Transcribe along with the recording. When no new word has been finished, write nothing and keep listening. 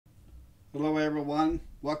Hello everyone,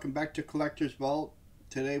 welcome back to Collector's Vault.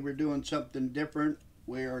 Today we're doing something different.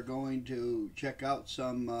 We are going to check out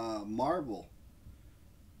some Marvel,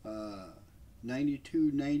 uh,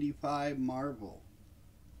 92-95 Marvel.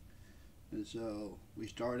 And so we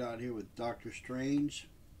start out here with Doctor Strange,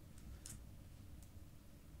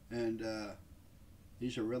 and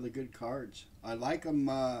these are really good cards. I like them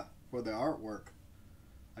for the artwork.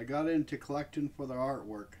 I got into collecting for the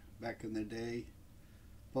artwork back in the day.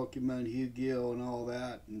 Pokemon, Yu-Gi-Oh, and all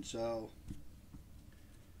that, and so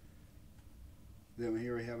then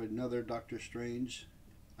here we have another Doctor Strange.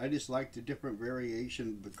 I just like the different variation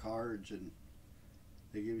of the cards, and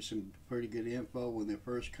they give you some pretty good info when they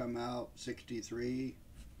first come out. 63,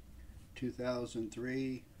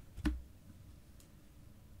 2003,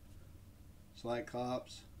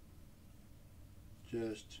 Cyclops,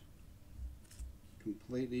 just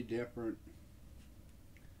completely different,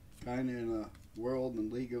 kind of in a world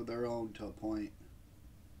and league of their own to a point.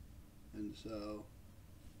 And so,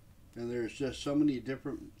 and there's just so many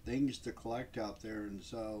different things to collect out there, and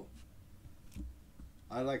so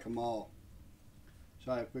I like them all.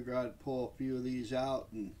 So I figured I'd pull a few of these out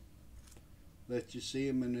and let you see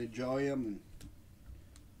them and enjoy them, and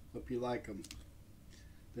hope you like them.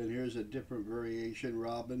 Then here's a different variation,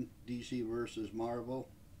 Robin, DC versus Marvel.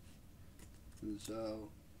 And so,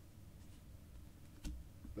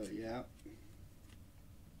 but yeah,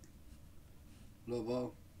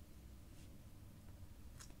 Lobo.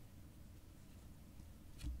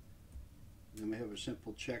 Then we have a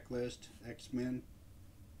simple checklist, X-Men.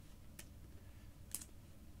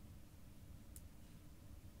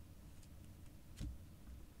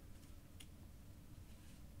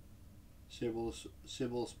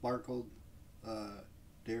 Sybil Sparkled,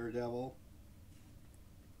 Daredevil.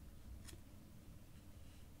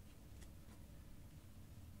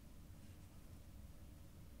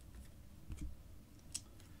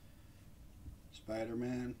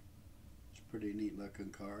 Spider-Man. It's a pretty neat looking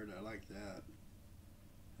card. I like that.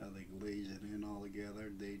 How they glaze it in all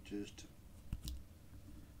together. They just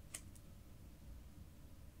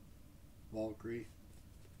Valkyrie.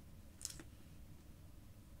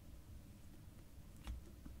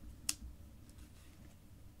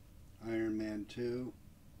 Iron Man 2,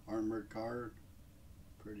 armored card,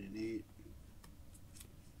 pretty neat.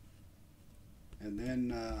 And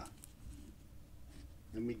then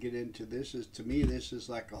let me get into this. Is to me this is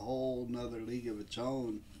like a whole nother league of its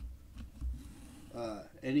own.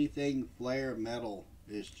 Anything flare metal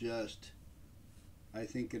is just, I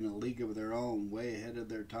think, in a league of their own, way ahead of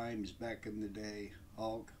their times back in the day.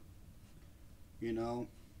 Hulk, you know,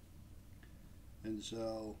 and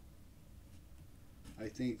so I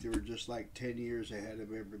think they were just like 10 years ahead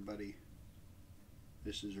of everybody.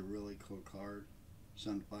 This is a really cool card.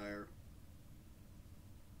 Sunfire.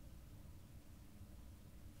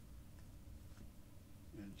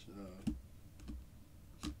 And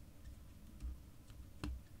so,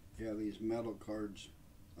 yeah, these metal cards,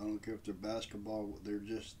 I don't care if they're basketball, they're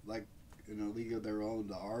just like in a league of their own.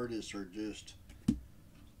 The artists are just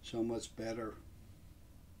so much better.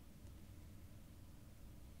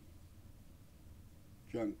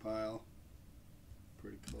 Junk pile.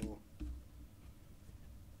 Pretty cool.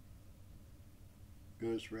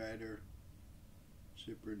 Ghost Rider.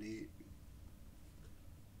 Super neat.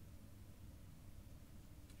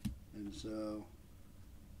 And so,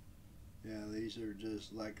 yeah, these are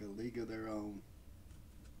just like a league of their own.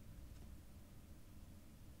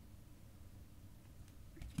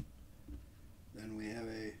 Then we have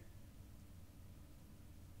a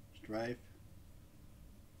Strife.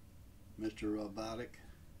 Mr. Robotic.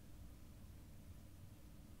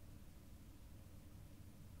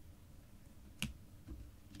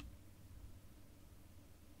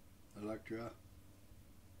 Electra.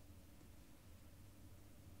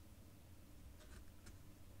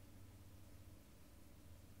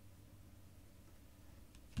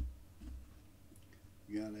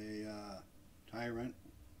 You got a Tyrant.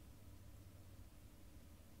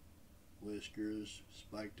 Whiskers,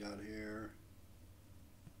 spiked out hair.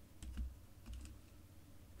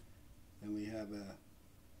 Then we have a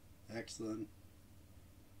Excellent.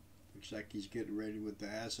 Looks like he's getting ready with the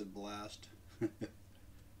acid blast.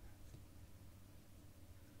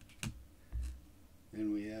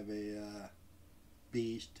 And we have a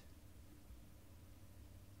Beast.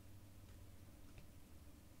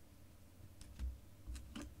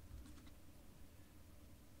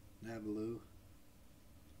 Nabaloo.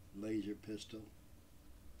 Laser pistol.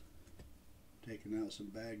 Taking out some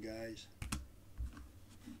bad guys.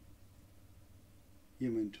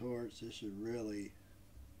 Human Torch. This is really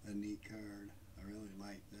a neat card. I really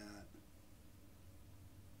like that.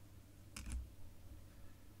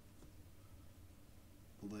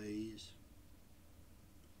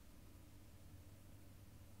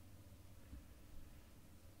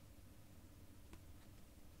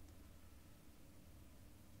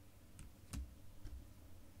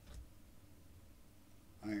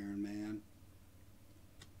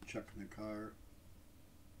 chucking the car.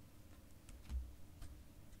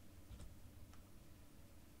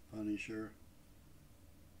 Punisher.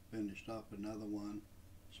 Finished off another one.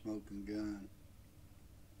 Smoking gun.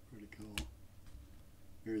 Pretty cool.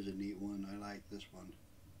 Here's a neat one. I like this one.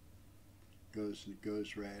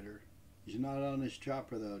 Ghost Rider. He's not on his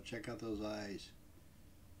chopper though. Check out those eyes.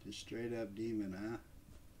 Just straight up demon,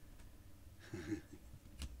 huh?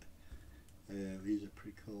 Yeah, he's a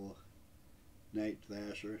pretty cool Night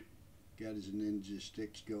Thrasher. Got his ninja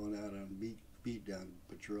sticks going out on beat down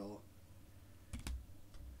patrol.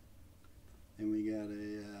 And we got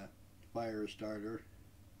a fire starter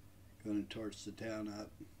going to torch the town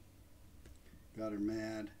up. Got her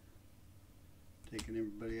mad, taking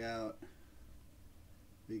everybody out.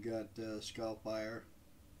 We got Skullfire.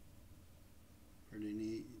 Pretty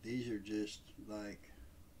neat. These are just like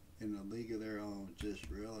in a league of their own. Just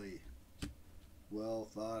really well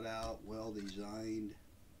thought out, well designed.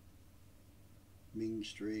 Mean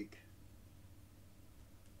Streak.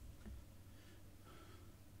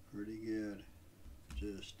 Pretty good.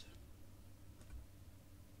 Just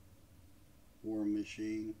War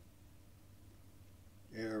Machine.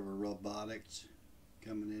 Era Robotics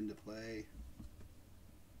coming into play.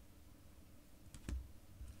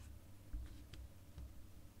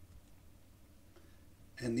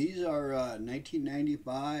 And these are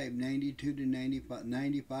 1995, 92 to 95,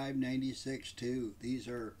 95, 96 too. These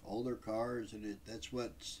are older cars, and that's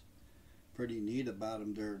what's pretty neat about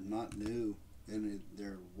them. They're not new, and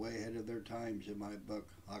they're way ahead of their times in my book,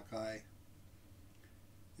 Hawkeye.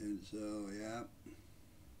 And so, yeah,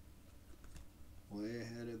 way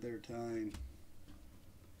ahead of their time.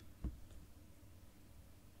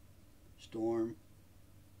 Storm,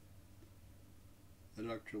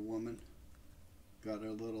 Electra Woman. Got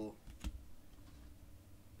her little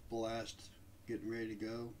blast getting ready to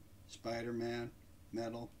go. Spider-Man,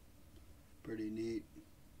 metal, pretty neat.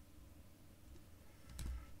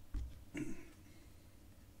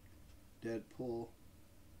 Deadpool,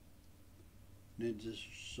 Ninja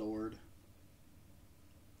Sword,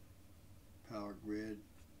 Power Grid.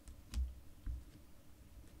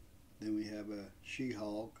 Then we have a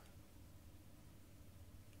She-Hulk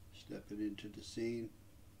stepping into the scene.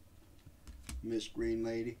 Miss Green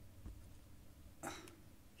Lady,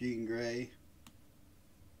 Jean Grey,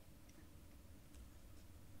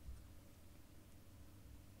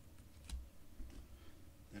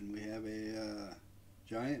 then we have a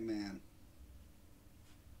Giant Man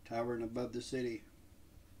towering above the city,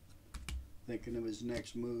 thinking of his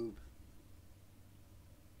next move.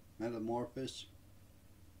 Metamorphosis,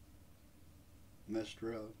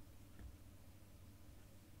 Mestro.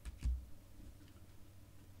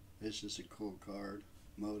 This is a cool card,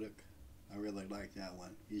 MODOK. I really like that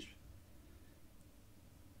one. He's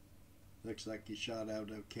looks like he shot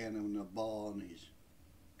out a cannon a ball and he's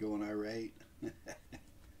going irate.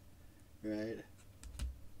 Right?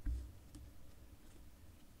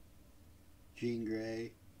 Jean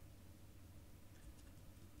Grey.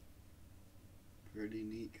 Pretty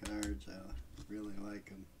neat cards. I really like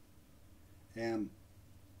them. M.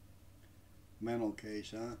 Mental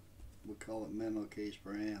Case, huh? We'll call it Mental Case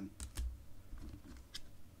for Am.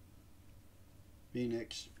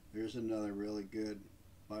 Phoenix. There's another really good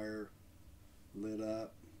fire lit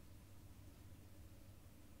up.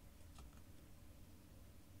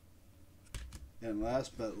 And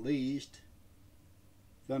last but least,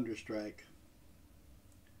 Thunderstrike.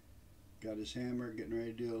 Got his hammer, getting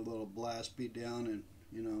ready to do a little blast beat down, and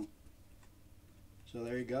you know. So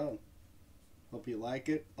there you go. Hope you like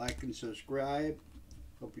it. Like and subscribe.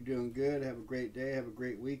 Hope you're doing good. Have a great day. Have a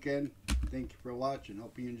great weekend. Thank you for watching.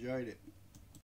 Hope you enjoyed it.